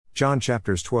John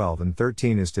chapters 12 and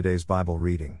 13 is today's Bible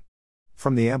reading.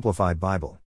 From the Amplified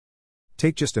Bible.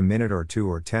 Take just a minute or 2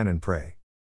 or 10 and pray.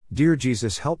 Dear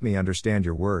Jesus, help me understand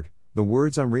your word, the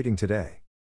words I'm reading today.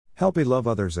 Help me love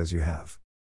others as you have.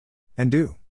 And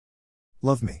do.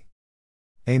 Love me.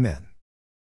 Amen.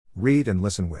 Read and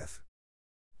listen with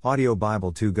Audio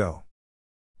Bible 2 Go.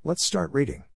 Let's start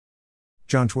reading.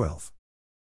 John 12.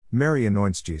 Mary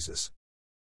anoints Jesus.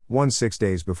 6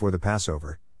 days before the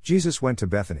Passover, Jesus went to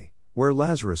Bethany, where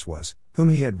Lazarus was, whom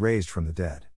he had raised from the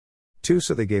dead. 2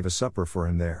 So they gave a supper for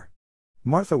him there.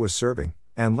 Martha was serving,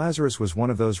 and Lazarus was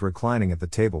one of those reclining at the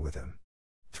table with him.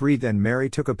 3 Then Mary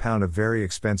took a pound of very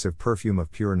expensive perfume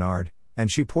of pure nard,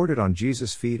 and she poured it on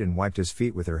Jesus' feet and wiped his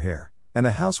feet with her hair, and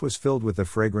the house was filled with the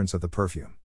fragrance of the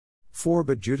perfume. 4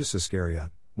 But Judas Iscariot,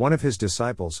 one of his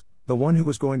disciples, the one who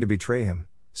was going to betray him,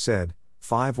 said,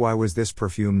 5 Why was this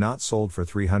perfume not sold for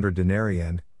 300 denarii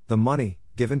and the money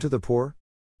given to the poor?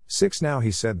 6 Now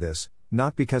he said this,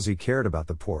 not because he cared about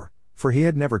the poor, for he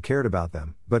had never cared about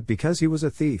them, but because he was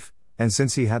a thief, and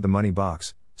since he had the money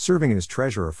box, serving as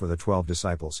treasurer for the 12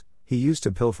 disciples, he used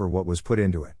to pilfer what was put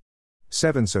into it.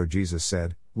 7 So Jesus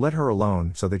said, Let her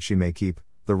alone, so that she may keep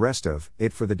the rest of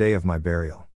it for the day of my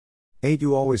burial. 8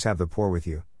 You always have the poor with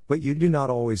you, but you do not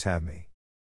always have me.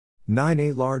 9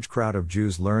 A large crowd of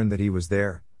Jews learned that he was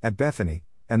there, at Bethany,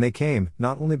 and they came,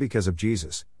 not only because of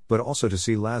Jesus, but also to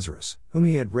see Lazarus, whom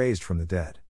he had raised from the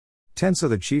dead. 10 So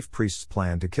the chief priests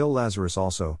planned to kill Lazarus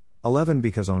also. 11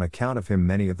 Because on account of him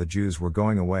many of the Jews were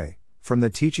going away, from the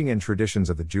teaching and traditions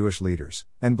of the Jewish leaders,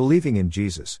 and believing in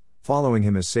Jesus, following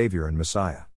him as Savior and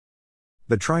Messiah.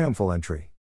 The triumphal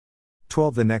entry.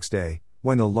 12 The next day,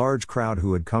 when the large crowd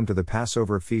who had come to the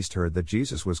Passover feast heard that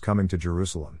Jesus was coming to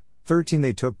Jerusalem. 13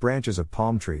 They took branches of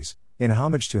palm trees, in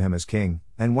homage to him as king,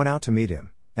 and went out to meet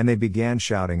him, and they began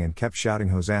shouting and kept shouting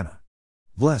Hosanna.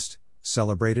 Blessed,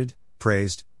 celebrated,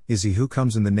 praised, is he who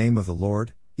comes in the name of the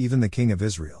Lord, even the King of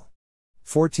Israel.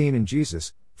 14 And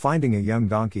Jesus, finding a young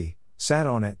donkey, sat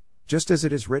on it, just as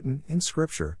it is written in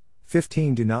Scripture.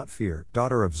 15 Do not fear,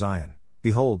 daughter of Zion,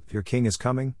 behold, your king is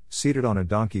coming, seated on a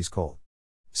donkey's colt.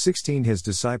 16 His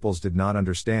disciples did not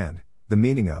understand the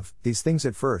meaning of these things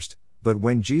at first, but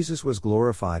when Jesus was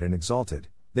glorified and exalted,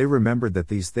 they remembered that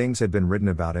these things had been written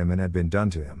about him and had been done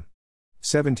to him.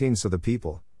 17 So the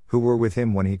people, who were with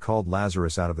him when he called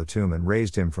Lazarus out of the tomb and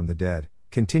raised him from the dead,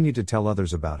 continued to tell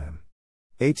others about him.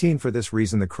 18 For this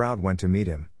reason the crowd went to meet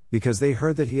him, because they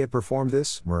heard that he had performed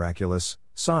this miraculous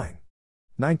sign.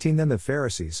 19 Then the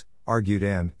Pharisees argued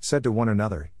and said to one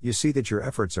another, You see that your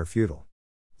efforts are futile.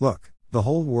 Look, the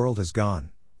whole world has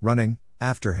gone, running,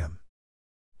 after him.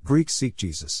 Greeks seek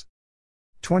Jesus.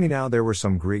 20 Now there were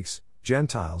some Greeks,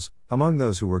 Gentiles, among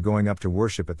those who were going up to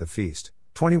worship at the feast.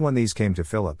 21 These came to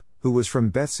Philip, who was from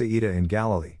Bethsaida in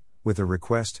Galilee, with a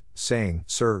request, saying,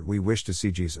 Sir, we wish to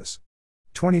see Jesus.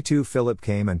 22 Philip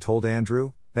came and told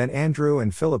Andrew, then Andrew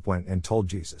and Philip went and told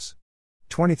Jesus.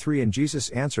 23 And Jesus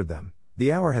answered them,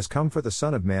 The hour has come for the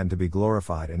Son of Man to be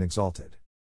glorified and exalted.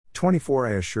 24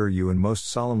 I assure you and most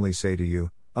solemnly say to you,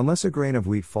 unless a grain of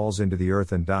wheat falls into the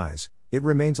earth and dies, it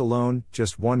remains alone,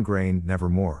 just one grain, never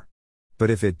more. But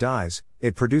if it dies,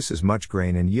 it produces much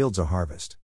grain and yields a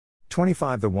harvest.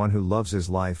 25 The one who loves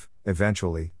his life,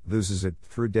 eventually, loses it,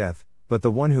 through death, but the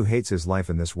one who hates his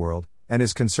life in this world, and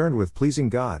is concerned with pleasing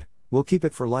God, will keep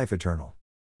it for life eternal.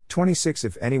 26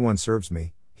 If anyone serves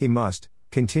me, he must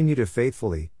continue to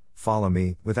faithfully follow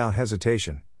me, without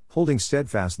hesitation, holding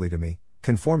steadfastly to me,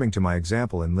 conforming to my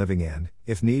example in living and,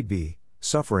 if need be,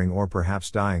 suffering or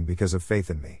perhaps dying because of faith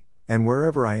in me. And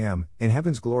wherever I am, in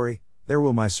heaven's glory, there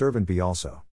will my servant be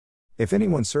also. If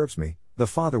anyone serves me, the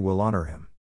Father will honor him.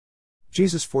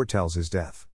 Jesus foretells his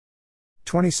death.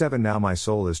 27 Now my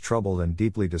soul is troubled and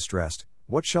deeply distressed,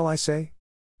 what shall I say?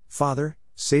 Father,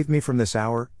 save me from this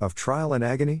hour of trial and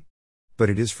agony? But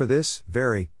it is for this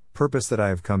very purpose that I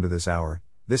have come to this hour,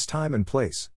 this time and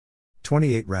place.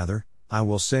 28 Rather, I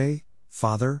will say,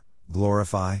 Father,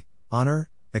 glorify, honor,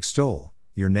 extol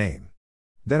your name.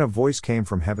 Then a voice came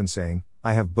from heaven saying,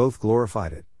 I have both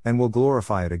glorified it, and will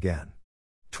glorify it again.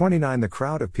 29 The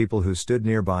crowd of people who stood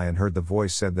nearby and heard the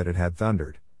voice said that it had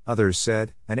thundered. Others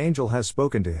said, An angel has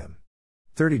spoken to him.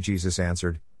 30 Jesus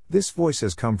answered, This voice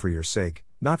has come for your sake,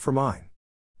 not for mine.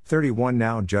 31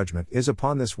 Now judgment is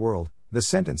upon this world, the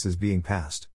sentence is being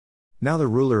passed. Now the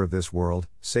ruler of this world,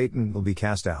 Satan, will be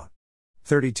cast out.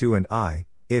 32 And I,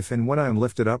 if and when I am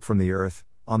lifted up from the earth,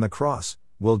 on the cross,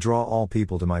 will draw all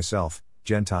people to myself,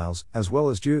 Gentiles, as well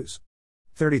as Jews.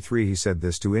 33 He said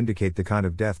this to indicate the kind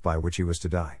of death by which he was to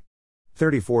die.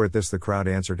 34 At this the crowd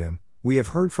answered him, We have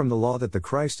heard from the law that the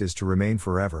Christ is to remain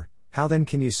forever, how then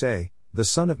can you say, the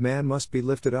Son of Man must be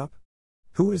lifted up?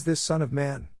 Who is this Son of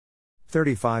Man?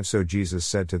 35 So Jesus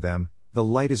said to them, The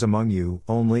light is among you,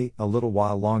 only a little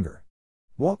while longer.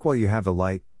 Walk while you have the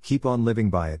light, keep on living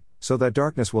by it, so that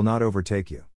darkness will not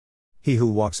overtake you. He who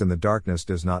walks in the darkness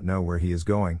does not know where he is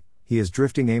going, he is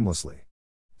drifting aimlessly.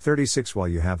 36 While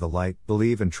you have the light,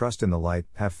 believe and trust in the light,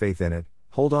 have faith in it,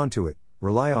 hold on to it,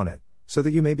 rely on it, so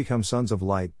that you may become sons of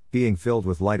light, being filled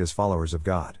with light as followers of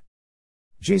God.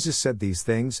 Jesus said these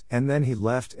things, and then he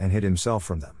left and hid himself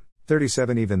from them.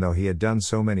 37 Even though he had done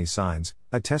so many signs,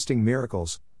 attesting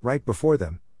miracles, right before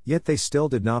them, yet they still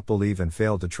did not believe and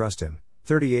failed to trust him.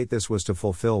 38 This was to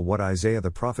fulfill what Isaiah the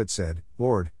prophet said,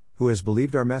 Lord, who has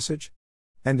believed our message?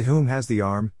 And to whom has the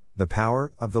arm, the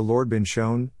power, of the Lord been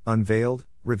shown, unveiled,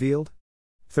 revealed?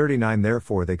 39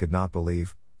 Therefore they could not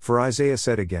believe, for Isaiah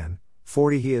said again,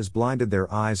 40 He has blinded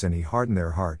their eyes and he hardened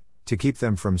their heart, to keep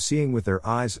them from seeing with their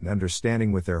eyes and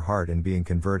understanding with their heart and being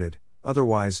converted,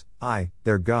 otherwise, I,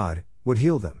 their God, would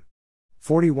heal them.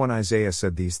 41 Isaiah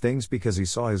said these things because he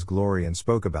saw his glory and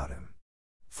spoke about him.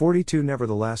 42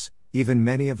 Nevertheless, even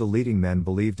many of the leading men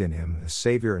believed in him as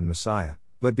Savior and Messiah,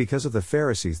 but because of the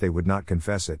Pharisees they would not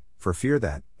confess it, for fear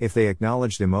that, if they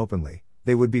acknowledged him openly,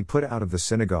 they would be put out of the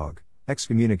synagogue,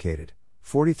 excommunicated.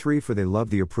 43 For they loved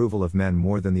the approval of men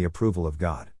more than the approval of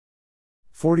God.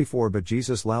 44 But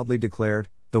Jesus loudly declared,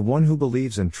 The one who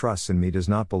believes and trusts in me does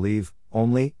not believe,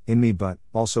 only, in me but,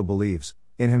 also believes,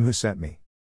 in him who sent me.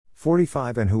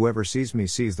 45 And whoever sees me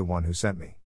sees the one who sent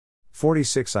me.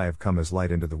 46 I have come as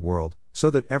light into the world,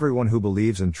 so that everyone who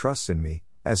believes and trusts in me,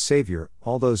 as Savior,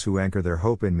 all those who anchor their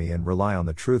hope in me and rely on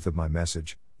the truth of my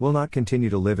message, will not continue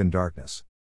to live in darkness.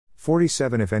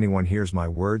 47 If anyone hears my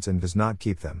words and does not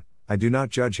keep them, I do not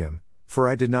judge him, for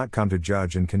I did not come to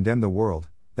judge and condemn the world,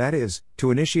 that is,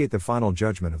 to initiate the final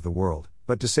judgment of the world,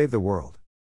 but to save the world.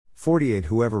 48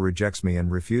 Whoever rejects me and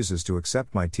refuses to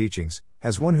accept my teachings,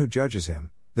 has one who judges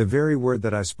him, the very word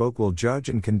that I spoke will judge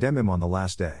and condemn him on the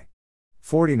last day.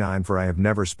 49 For I have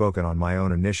never spoken on my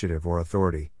own initiative or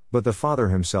authority, but the Father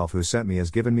himself who sent me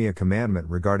has given me a commandment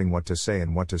regarding what to say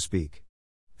and what to speak.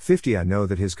 50 I know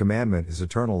that his commandment is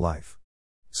eternal life.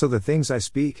 So the things I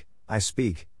speak,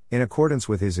 in accordance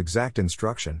with his exact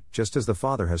instruction, just as the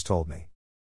Father has told me.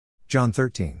 John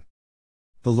 13.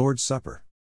 The Lord's Supper.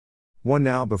 1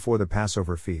 Now before the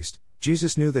Passover feast,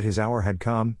 Jesus knew that his hour had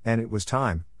come, and it was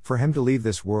time, for him to leave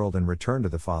this world and return to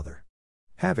the Father.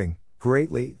 Having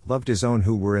greatly loved his own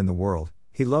who were in the world,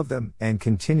 he loved them, and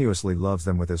continuously loves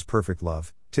them with his perfect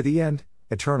love, to the end,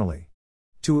 eternally.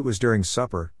 2 It was during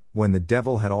supper, when the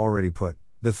devil had already put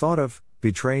the thought of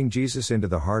betraying Jesus into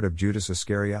the heart of Judas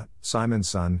Iscariot, Simon's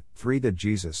son. 3 That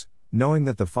Jesus, knowing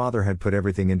that the Father had put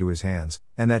everything into his hands,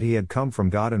 and that he had come from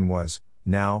God and was,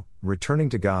 now, returning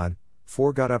to God,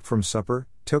 4 Got up from supper,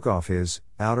 took off his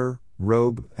outer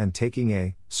robe, and taking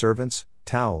a servant's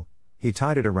towel, he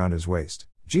tied it around his waist.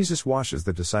 Jesus washes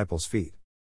the disciples' feet.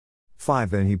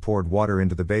 5 Then he poured water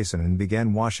into the basin and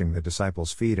began washing the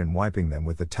disciples' feet and wiping them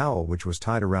with the towel which was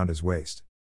tied around his waist.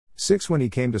 6 When he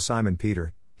came to Simon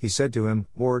Peter, he said to him,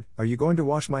 Lord, are you going to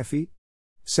wash my feet?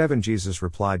 7 Jesus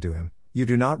replied to him, You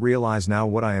do not realize now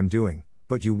what I am doing,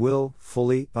 but you will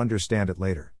fully understand it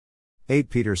later. 8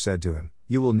 Peter said to him,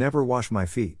 You will never wash my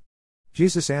feet.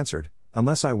 Jesus answered,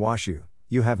 Unless I wash you,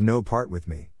 you have no part with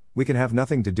me, we can have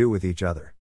nothing to do with each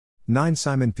other. 9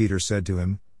 Simon Peter said to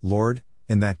him, Lord,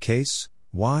 in that case,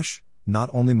 wash, not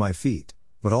only my feet,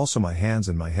 but also my hands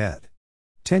and my head.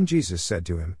 10 Jesus said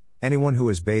to him, Anyone who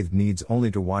is bathed needs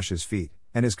only to wash his feet,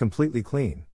 and is completely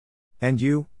clean. And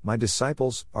you, my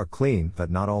disciples, are clean, but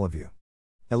not all of you.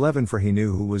 11 For he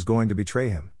knew who was going to betray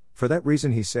him, for that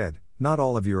reason he said, Not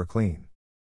all of you are clean.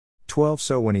 12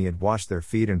 So when he had washed their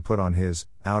feet and put on his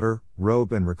outer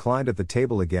robe and reclined at the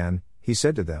table again, he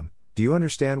said to them, Do you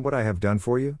understand what I have done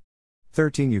for you?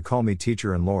 13 You call me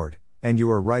teacher and Lord, and you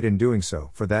are right in doing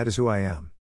so, for that is who I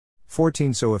am.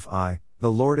 14 So if I,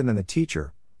 the Lord and then the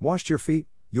teacher, washed your feet,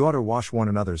 you ought to wash one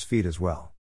another's feet as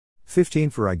well. 15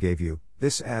 For I gave you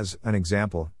this as an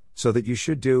example, so that you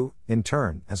should do, in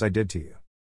turn, as I did to you.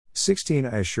 16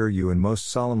 I assure you and most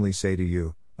solemnly say to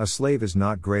you, a slave is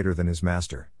not greater than his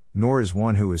master, nor is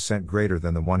one who is sent greater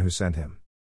than the one who sent him.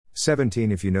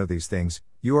 17 If you know these things,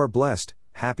 you are blessed,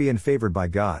 happy and favored by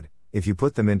God, if you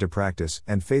put them into practice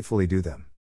and faithfully do them.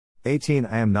 18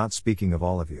 I am not speaking of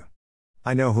all of you.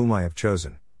 I know whom I have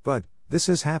chosen, but this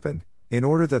has happened, in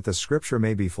order that the scripture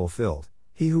may be fulfilled,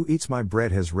 he who eats my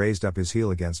bread has raised up his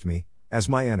heel against me, as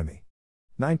my enemy.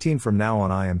 19 From now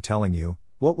on I am telling you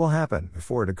what will happen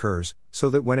before it occurs, so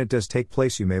that when it does take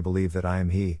place you may believe that I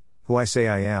am he, who I say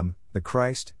I am, the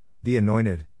Christ, the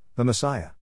Anointed, the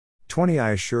Messiah. 20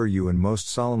 I assure you and most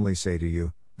solemnly say to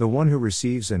you, the one who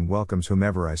receives and welcomes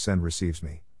whomever I send receives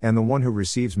me, and the one who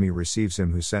receives me receives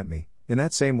him who sent me, in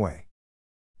that same way.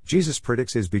 Jesus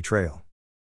predicts his betrayal.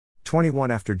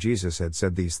 21 After Jesus had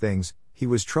said these things, he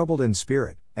was troubled in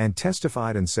spirit, and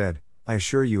testified and said, I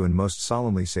assure you and most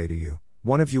solemnly say to you,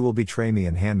 one of you will betray me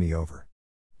and hand me over.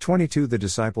 22 The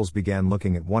disciples began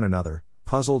looking at one another,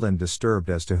 puzzled and disturbed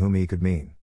as to whom he could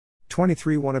mean.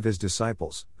 23 One of his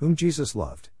disciples, whom Jesus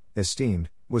loved, esteemed,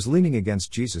 was leaning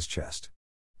against Jesus' chest.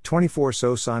 24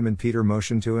 So Simon Peter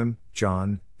motioned to him,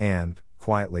 John, and,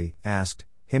 quietly, asked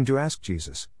him to ask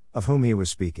Jesus, of whom he was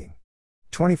speaking.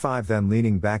 25 Then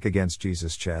leaning back against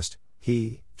Jesus' chest,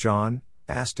 he, John,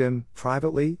 asked him,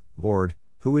 privately, Lord,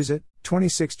 who is it?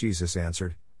 26 Jesus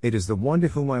answered, It is the one to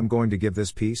whom I am going to give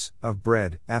this piece of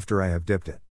bread, after I have dipped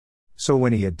it. So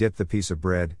when he had dipped the piece of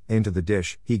bread into the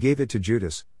dish, he gave it to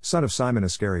Judas, son of Simon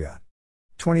Iscariot.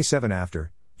 27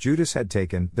 After Judas had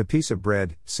taken the piece of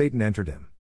bread, Satan entered him.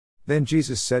 Then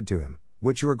Jesus said to him,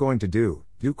 What you are going to do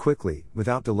quickly,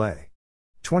 without delay.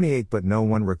 28 But no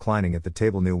one reclining at the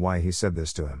table knew why he said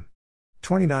this to him.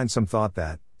 29 Some thought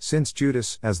that, since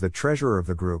Judas, as the treasurer of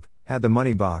the group, had the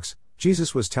money box,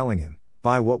 Jesus was telling him,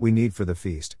 Buy what we need for the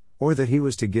feast, or that he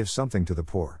was to give something to the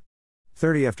poor.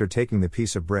 30 After taking the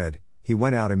piece of bread, he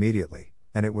went out immediately,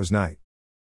 and it was night.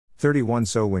 31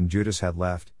 So when Judas had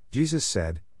left, Jesus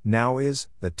said, Now is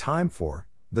the time for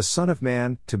the Son of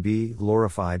Man to be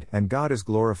glorified, and God is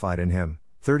glorified in him.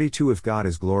 32 If God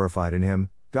is glorified in him,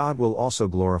 God will also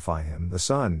glorify him, the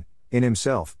Son, in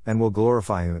himself, and will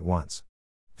glorify him at once.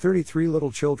 33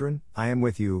 Little children, I am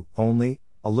with you only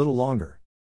a little longer.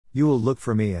 You will look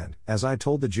for me, and, as I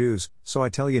told the Jews, so I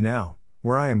tell you now,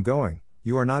 where I am going,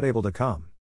 you are not able to come.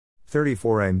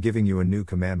 34 I am giving you a new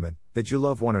commandment, that you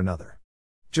love one another.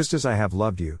 Just as I have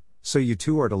loved you, so you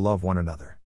too are to love one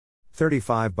another.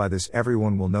 35 By this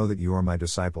everyone will know that you are my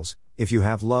disciples, if you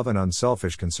have love and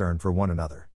unselfish concern for one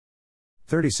another.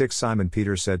 36 Simon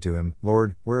Peter said to him,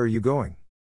 Lord, where are you going?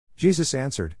 Jesus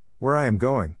answered, Where I am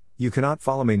going, you cannot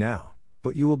follow me now,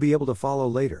 but you will be able to follow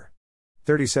later.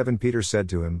 37 Peter said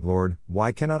to him, Lord,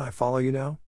 why cannot I follow you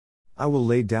now? I will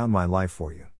lay down my life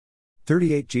for you.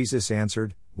 38 Jesus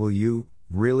answered, Will you,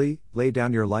 really, lay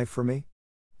down your life for me?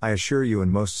 I assure you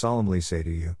and most solemnly say to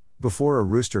you, before a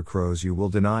rooster crows you will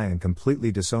deny and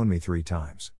completely disown me 3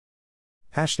 times.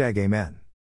 #Amen.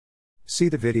 See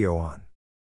the video on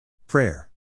prayer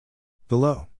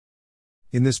below.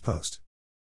 In this post,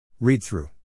 read through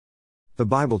the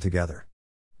Bible together.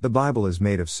 The Bible is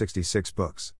made of 66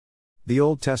 books. The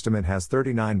Old Testament has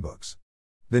 39 books.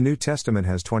 The New Testament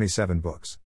has 27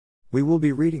 books. We will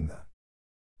be reading the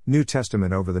New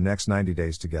Testament over the next 90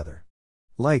 days together.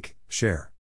 Like,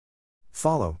 share,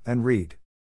 follow, and read.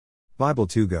 Bible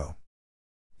to go.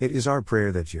 It is our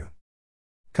prayer that you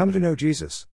come to know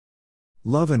Jesus,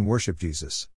 love and worship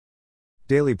Jesus,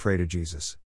 daily pray to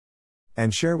Jesus,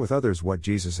 and share with others what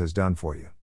Jesus has done for you.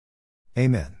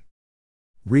 Amen.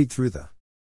 Read through the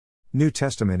New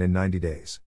Testament in 90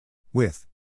 days. With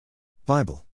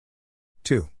Bible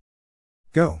to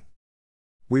go.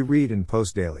 We read and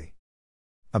post daily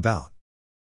about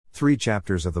 3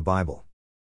 chapters of the Bible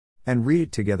and read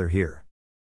it together here.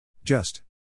 Just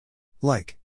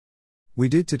like we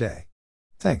did today.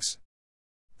 Thanks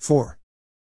for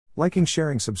liking,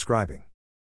 sharing, subscribing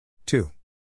to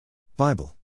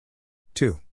Bible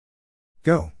to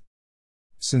go.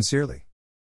 Sincerely,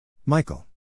 Michael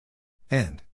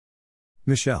and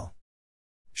Michelle.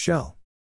 Shell.